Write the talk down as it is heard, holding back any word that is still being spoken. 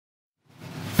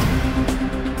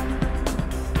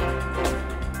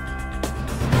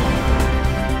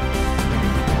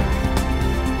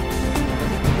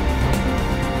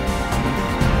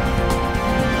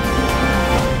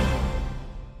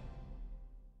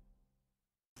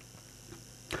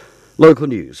Local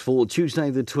news for Tuesday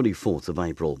the 24th of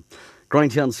April.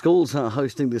 Greytown schools are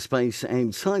hosting the Space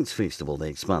and Science Festival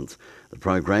next month. The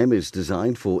program is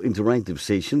designed for interactive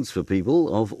sessions for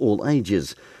people of all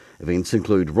ages. Events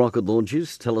include rocket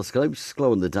launches, telescopes,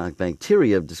 glow-in-the-dark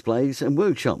bacteria displays and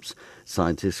workshops.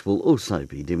 Scientists will also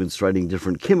be demonstrating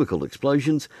different chemical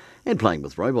explosions and playing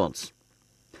with robots.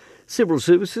 Several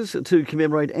services to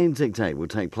commemorate Anzac Day will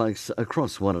take place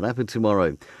across Wairarapa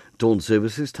tomorrow. Dawn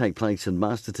services take place in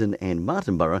Masterton and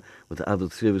Martinborough, with other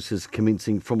services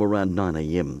commencing from around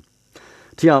 9am.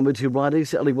 Te Awamutu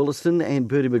riders Ellie Williston and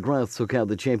Bertie McGrath took out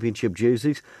the championship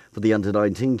jerseys for the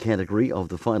under-19 category of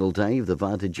the final day of the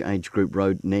Vantage Age Group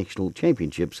Road National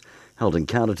Championships held in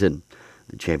Carterton.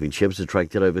 The championships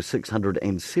attracted over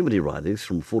 670 riders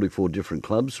from 44 different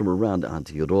clubs from around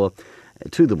Aotearoa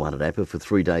to the Wairarapa for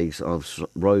 3 days of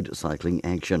road cycling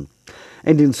action.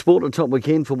 And in sport, a top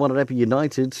weekend for Wairarapa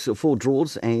United, 4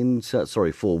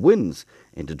 wins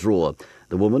and a draw.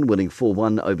 The women winning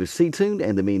 4-1 over Seatoon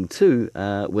and the men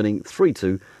winning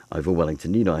 3-2 over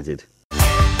Wellington United.